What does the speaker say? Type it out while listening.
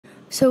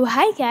So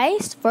hi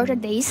guys, for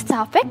today's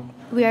topic,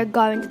 we are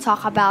going to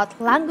talk about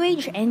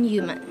language and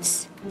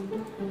humans.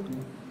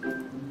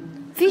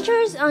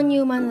 Features on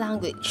human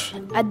language,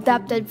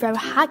 adapted from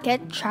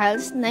Hackett,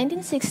 Charles,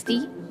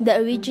 1960, The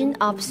Origin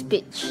of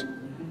Speech.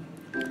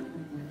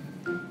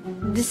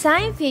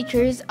 Design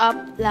features of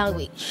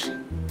language.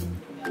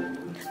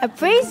 A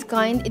phrase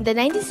coined in the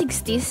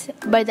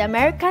 1960s by the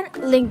American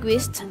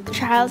linguist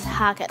Charles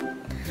Hackett.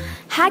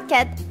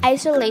 Hackett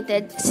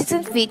isolated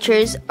 16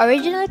 features,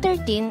 originally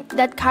 13,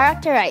 that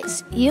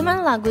characterize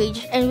human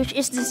language and which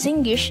is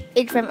distinguish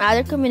it from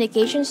other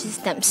communication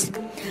systems.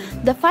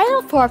 The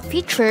final 4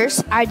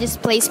 features are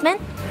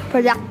displacement,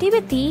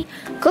 productivity,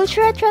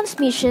 cultural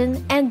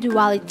transmission, and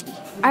duality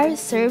are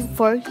reserved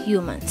for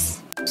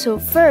humans. So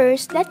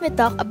first, let me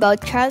talk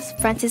about Charles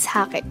Francis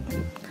Hackett.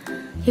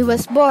 He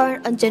was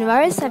born on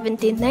January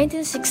 17,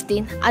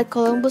 1916 at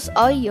Columbus,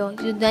 Ohio,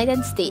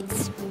 United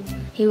States.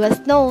 He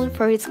was known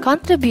for his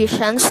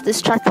contributions to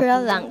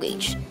structural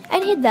language,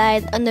 and he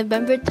died on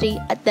November 3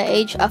 at the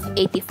age of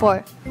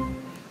 84.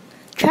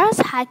 Charles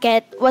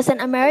Hackett was an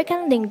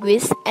American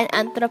linguist and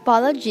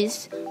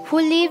anthropologist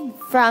who lived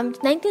from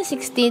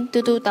 1916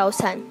 to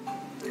 2000.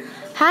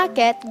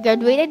 Hackett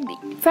graduated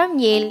from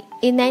Yale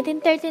in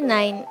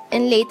 1939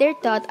 and later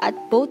taught at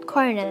both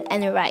Cornell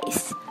and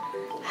Rice.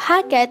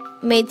 Hackett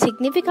made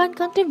significant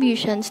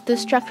contributions to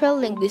structural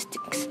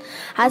linguistics,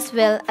 as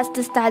well as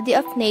the study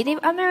of Native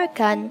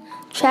American,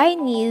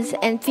 Chinese,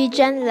 and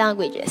Fijian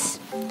languages.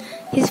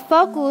 His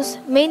focus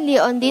mainly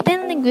on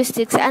detailed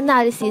linguistics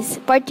analysis,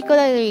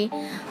 particularly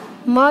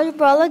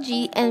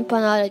morphology and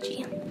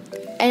phonology,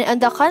 and on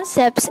the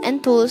concepts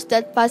and tools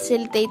that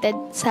facilitated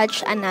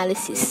such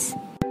analysis.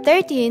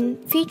 13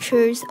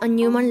 features on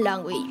human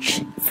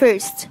language.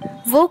 First,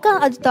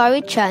 vocal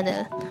auditory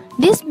channel.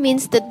 This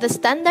means that the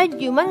standard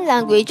human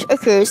language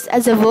occurs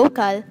as a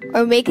vocal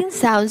or making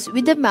sounds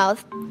with the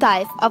mouth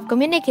type of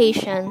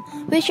communication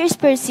which is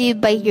perceived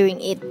by hearing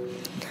it.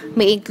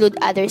 May include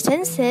other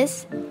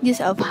senses,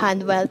 use of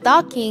hand while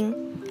talking,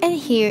 and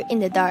hear in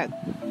the dark.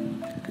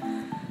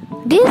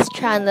 This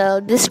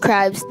channel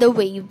describes the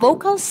way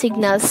vocal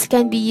signals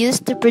can be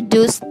used to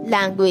produce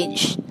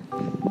language.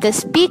 The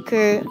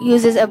speaker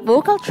uses a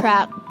vocal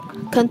tract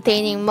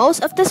containing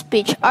most of the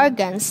speech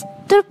organs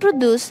to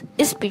produce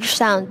speech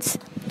sounds,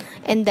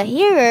 and the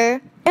hearer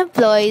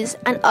employs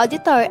an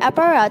auditory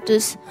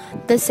apparatus,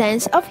 the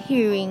sense of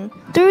hearing,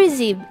 to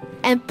receive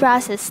and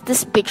process the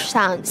speech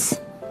sounds.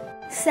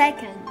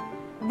 Second,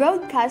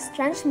 broadcast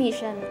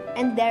transmission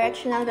and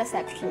directional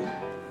reception.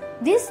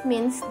 This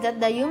means that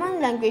the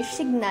human language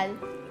signal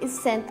is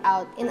sent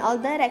out in all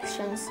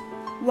directions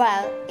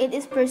while it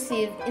is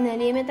perceived in a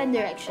limited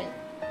direction,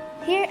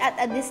 here at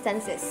a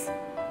distances.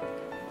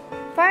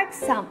 For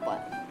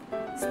example,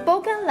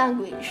 spoken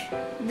language.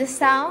 The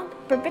sound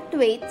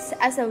perpetuates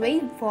as a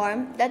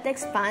waveform that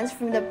expands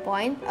from the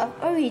point of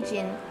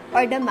origin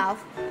or the mouth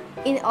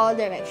in all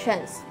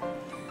directions.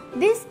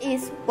 This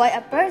is why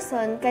a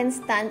person can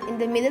stand in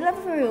the middle of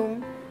a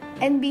room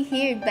and be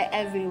heard by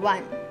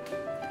everyone,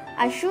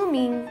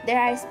 assuming they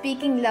are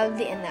speaking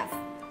loudly enough.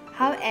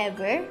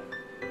 However,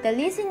 the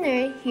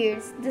listener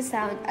hears the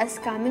sound as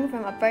coming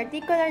from a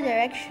particular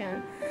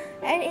direction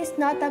and is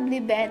notably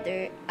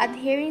better at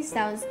hearing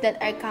sounds that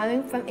are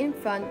coming from in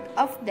front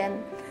of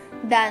them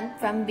than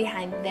from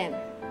behind them.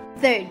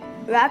 Third,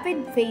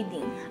 rapid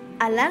fading.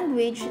 A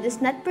language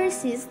does not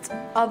persist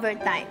over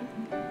time.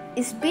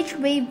 Speech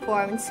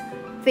waveforms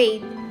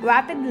fade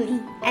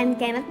rapidly and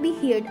cannot be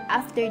heard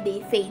after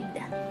they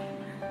fade.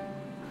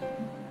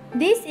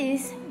 This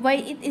is why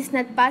it is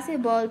not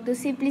possible to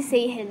simply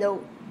say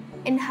hello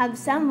and have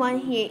someone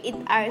hear it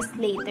hours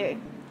later.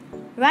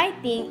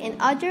 Writing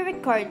and audio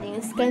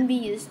recordings can be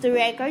used to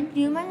record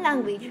human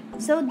language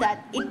so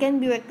that it can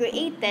be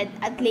recreated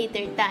at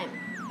later time,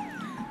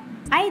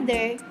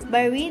 either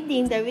by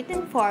reading the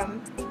written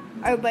form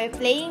or by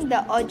playing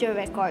the audio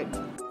record.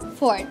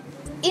 Fourth,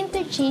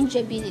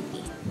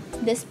 interchangeability.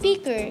 The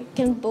speaker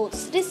can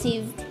both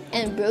receive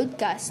and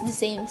broadcast the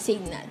same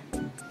signal.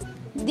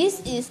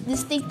 This is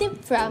distinctive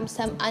from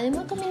some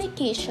animal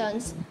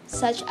communications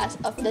such as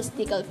of the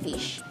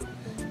sticklefish.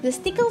 The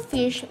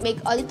sticklefish make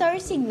auditory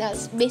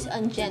signals based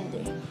on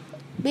gender.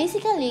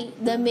 Basically,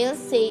 the males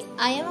say,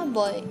 "I am a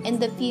boy,"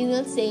 and the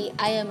females say,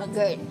 "I am a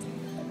girl."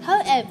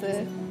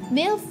 However,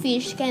 male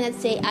fish cannot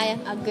say, "I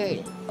am a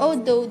girl,"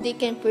 although they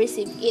can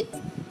perceive it.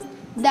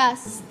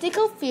 Thus,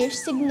 sticklefish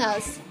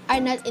signals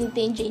are not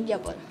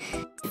interchangeable.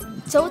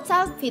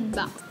 Total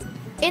feedback.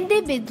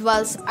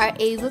 Individuals are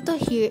able to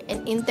hear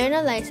and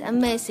internalize a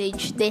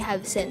message they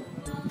have sent.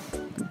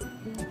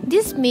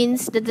 This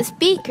means that the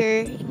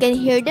speaker can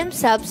hear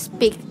themselves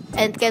speak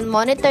and can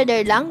monitor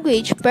their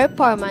language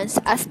performance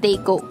as they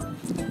go.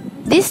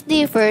 This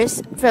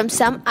differs from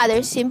some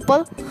other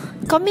simple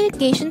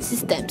communication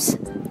systems,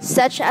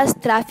 such as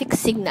traffic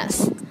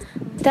signals.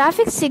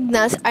 Traffic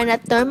signals are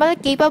not normally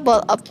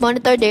capable of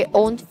monitoring their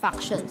own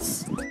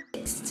functions.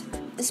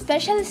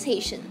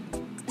 Specialization.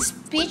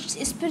 Speech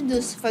is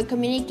produced for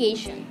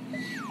communication,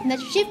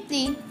 not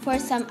chiefly for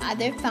some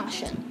other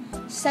function,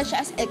 such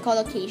as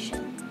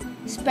echolocation,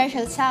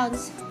 special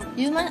sounds,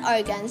 human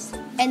organs,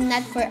 and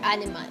not for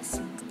animals.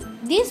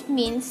 This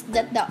means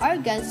that the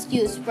organs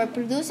used for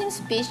producing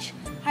speech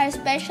are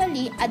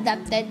specially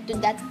adapted to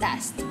that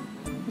task.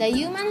 The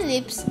human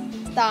lips,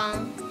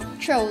 tongue,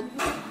 throat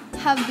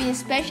have been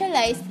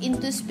specialized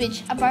into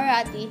speech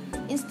apparatus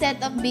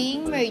instead of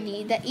being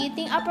merely the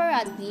eating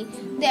apparatus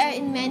they are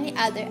in many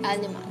other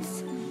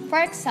animals. For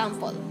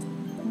example,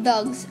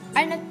 dogs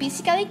are not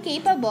physically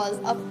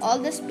capable of all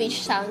the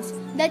speech sounds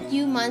that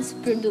humans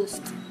produce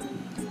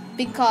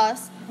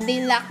because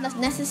they lack the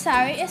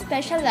necessary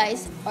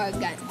specialized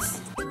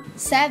organs.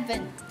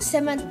 7.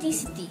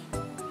 Semanticity.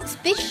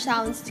 Speech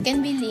sounds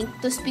can be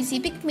linked to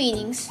specific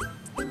meanings.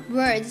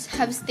 Words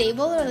have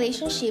stable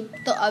relationship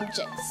to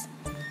objects.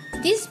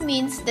 This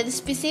means that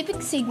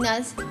specific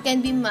signals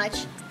can be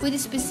matched with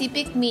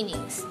specific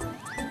meanings.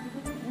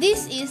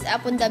 This is a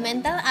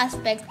fundamental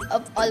aspect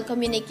of all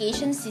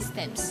communication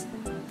systems.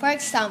 For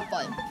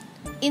example,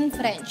 in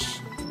French,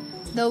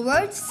 the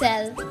word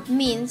cell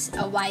means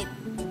a white,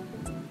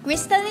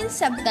 crystalline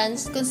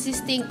substance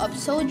consisting of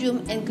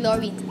sodium and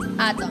chlorine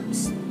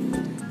atoms.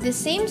 The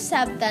same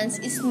substance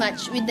is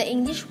matched with the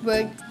English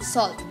word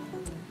salt.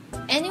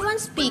 Anyone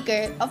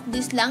speaker of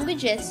these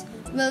languages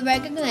will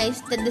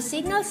recognize that the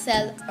signal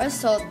cell or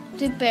salt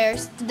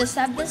refers to the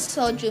substance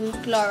sodium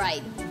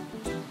chloride.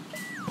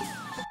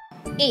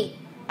 8.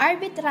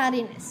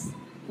 Arbitrariness.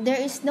 There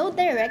is no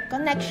direct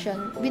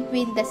connection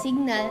between the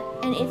signal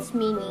and its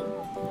meaning.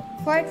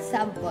 For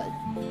example,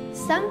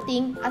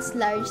 something as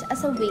large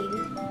as a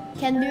whale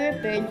can be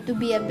referred to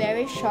be a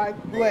very short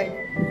word.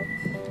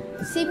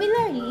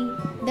 Similarly,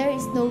 there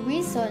is no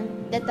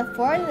reason that a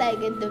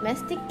four-legged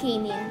domestic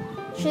canine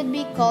should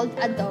be called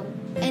a dog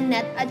and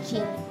not a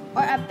chin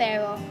or a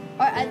perro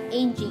or an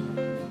aging,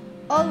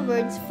 all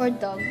words for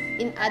dog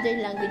in other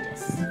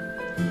languages.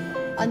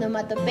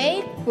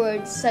 Onomatopoeic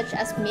words such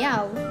as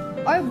meow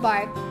or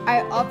bark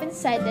are often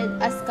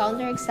cited as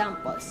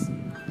counterexamples,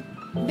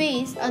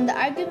 based on the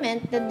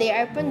argument that they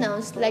are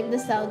pronounced like the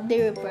sound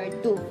they refer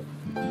to.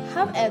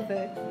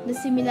 However, the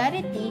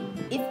similarity,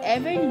 if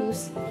ever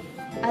loose,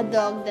 a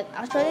dog that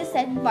actually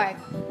said bark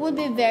would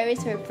be very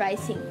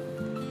surprising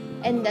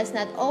and does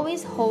not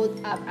always hold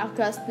up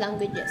across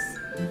languages.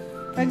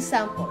 For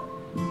example,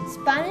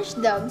 Spanish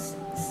dogs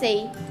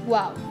say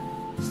wow.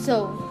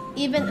 So,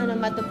 even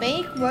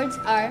onomatopoeic words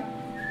are,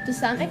 to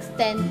some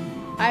extent,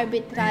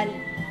 arbitrary.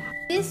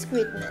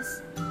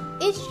 Discreteness.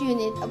 Each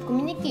unit of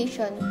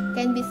communication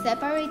can be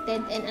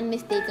separated and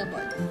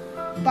unmistakable.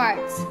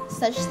 Parts,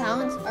 such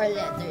sounds or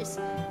letters,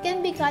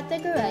 can be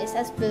categorized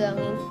as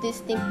belonging to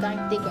distinct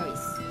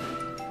categories.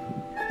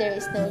 There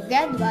is no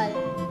gradual,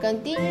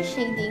 continuous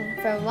shading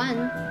from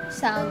one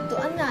sound to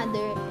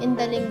another in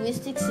the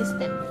linguistic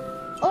system,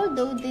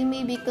 although they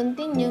may be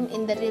continuum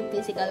in the real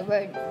physical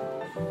world.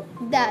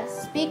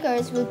 Thus,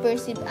 speakers will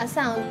perceive a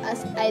sound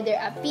as either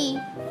a P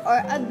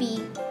or a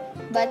B,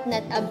 but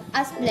not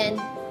as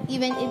blend,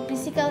 even if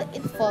physically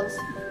it falls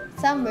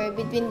somewhere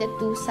between the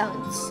two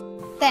sounds.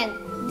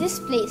 10.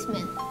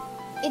 Displacement.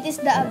 It is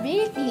the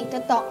ability to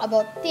talk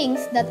about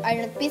things that are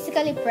not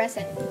physically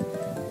present.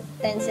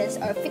 Tenses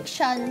or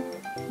fiction,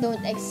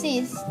 don't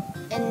exist,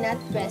 and not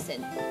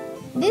present.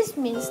 This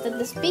means that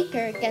the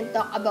speaker can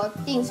talk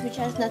about things which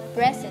are not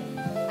present,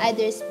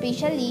 either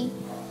spatially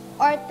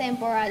or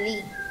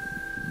temporally.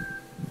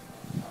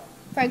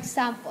 For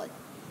example,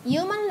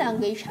 human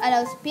language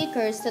allows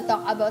speakers to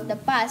talk about the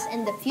past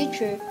and the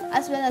future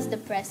as well as the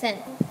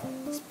present.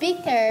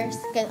 Speakers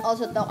can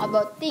also talk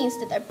about things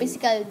that are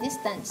physically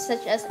distant,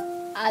 such as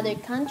other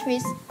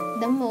countries,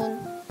 the moon,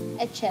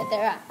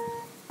 etc.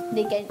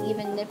 They can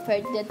even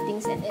refer to the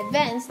things and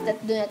events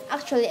that do not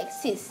actually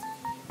exist.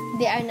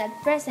 They are not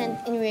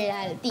present in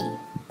reality,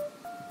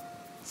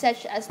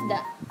 such as the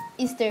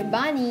Easter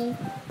Bunny,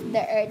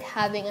 the Earth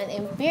having an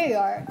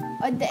emperor,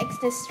 or the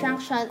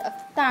extraction of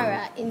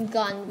Tara in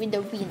Gone with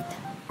the Wind.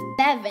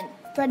 11.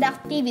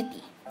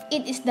 Productivity.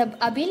 It is the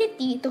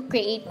ability to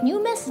create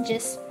new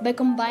messages by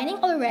combining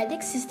already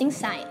existing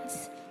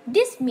signs.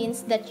 This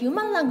means that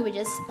human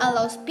languages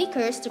allow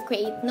speakers to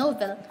create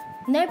novel,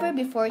 never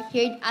before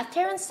heard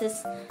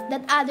utterances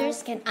that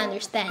others can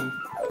understand.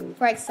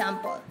 For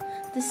example,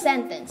 the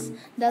sentence,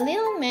 "The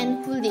little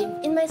man who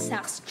lived in my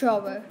socks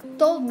drawer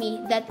told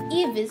me that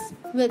Evis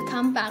will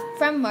come back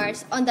from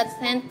Mars on that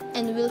 10th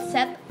and will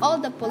set all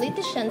the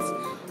politicians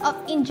of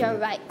India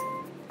right,"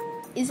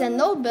 is a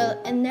noble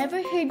and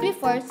never heard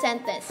before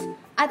sentence.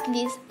 At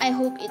least I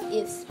hope it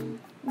is.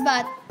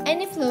 But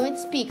any fluent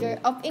speaker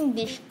of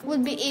English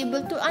would be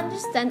able to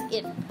understand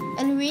it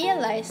and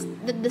realize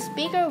that the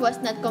speaker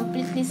was not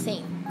completely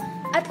sane,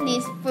 at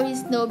least for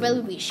his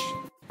noble wish.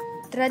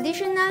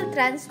 Traditional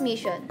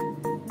transmission.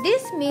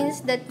 This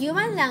means that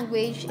human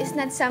language is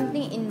not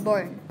something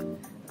inborn,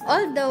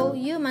 although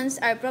humans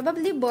are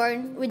probably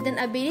born with an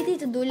ability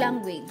to do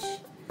language.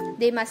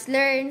 They must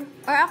learn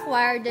or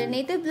acquire their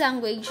native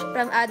language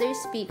from other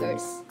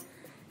speakers.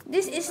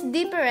 This is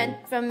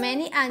different from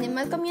many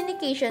animal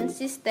communication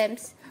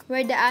systems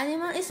where the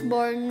animal is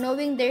born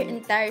knowing their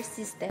entire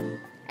system.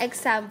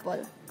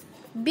 Example: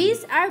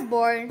 bees are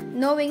born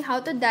knowing how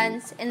to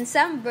dance, and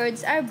some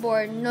birds are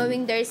born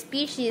knowing their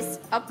species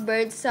of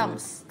bird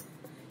songs.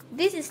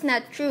 This is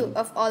not true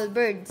of all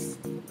birds.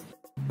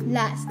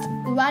 Last,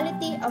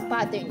 duality of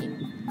patterning.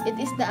 It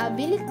is the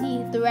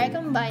ability to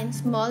recombine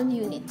small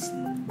units,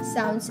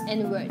 sounds,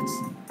 and words,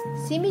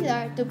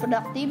 similar to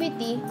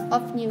productivity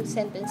of new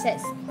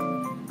sentences.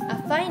 A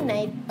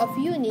finite of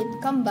unit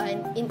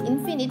combined in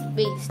infinite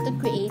ways to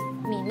create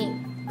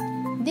meaning.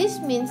 This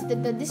means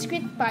that the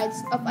discrete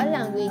parts of a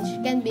language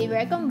can be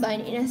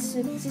recombined in a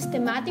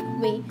systematic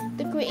way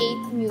to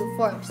create new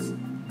forms.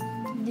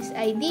 This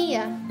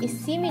idea is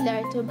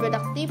similar to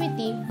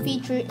productivity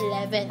feature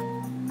 11.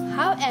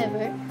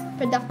 However,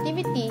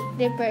 productivity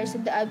refers to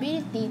the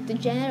ability to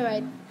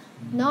generate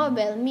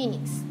novel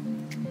meanings,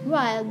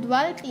 while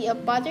duality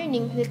of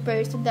patterning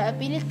refers to the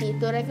ability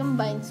to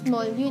recombine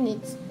small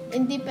units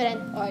in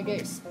different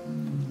orders.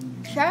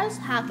 Charles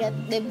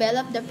Hackett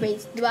developed the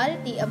phrase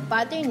duality of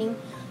patterning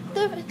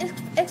to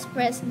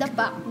express the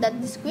fact that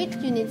discrete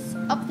units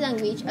of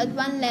language at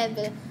one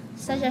level,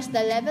 such as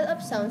the level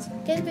of sounds,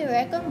 can be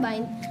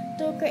recombined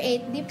to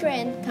create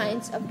different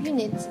kinds of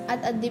units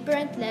at a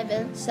different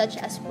level, such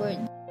as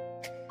words.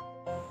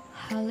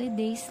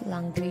 Halliday's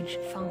language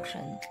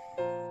function.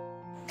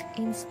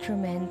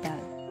 Instrumental.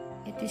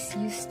 It is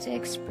used to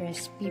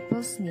express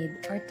people's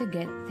need or to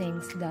get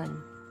things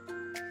done.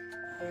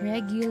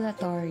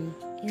 Regulatory.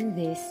 In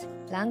this,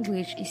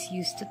 language is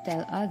used to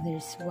tell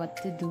others what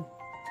to do.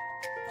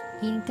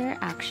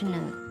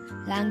 Interactional.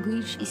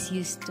 Language is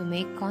used to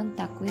make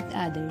contact with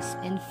others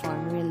and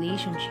form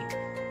relationship.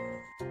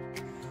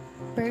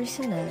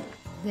 Personal.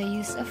 The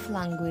use of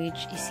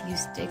language is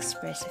used to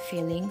express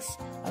feelings,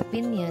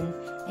 opinion,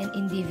 and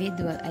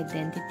individual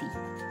identity.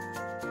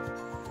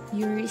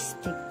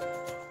 Heuristic.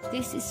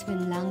 This is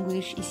when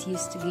language is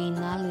used to gain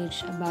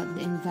knowledge about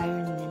the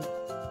environment.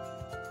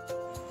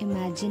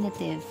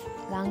 Imaginative.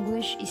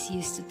 Language is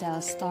used to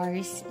tell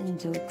stories and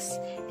jokes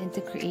and to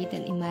create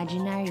an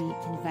imaginary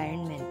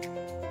environment.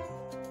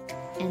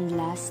 And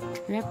last,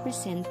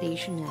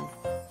 representational.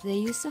 The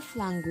use of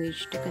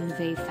language to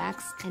convey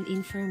facts and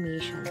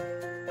information.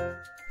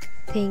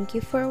 Thank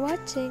you for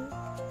watching.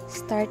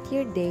 Start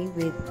your day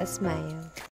with a smile.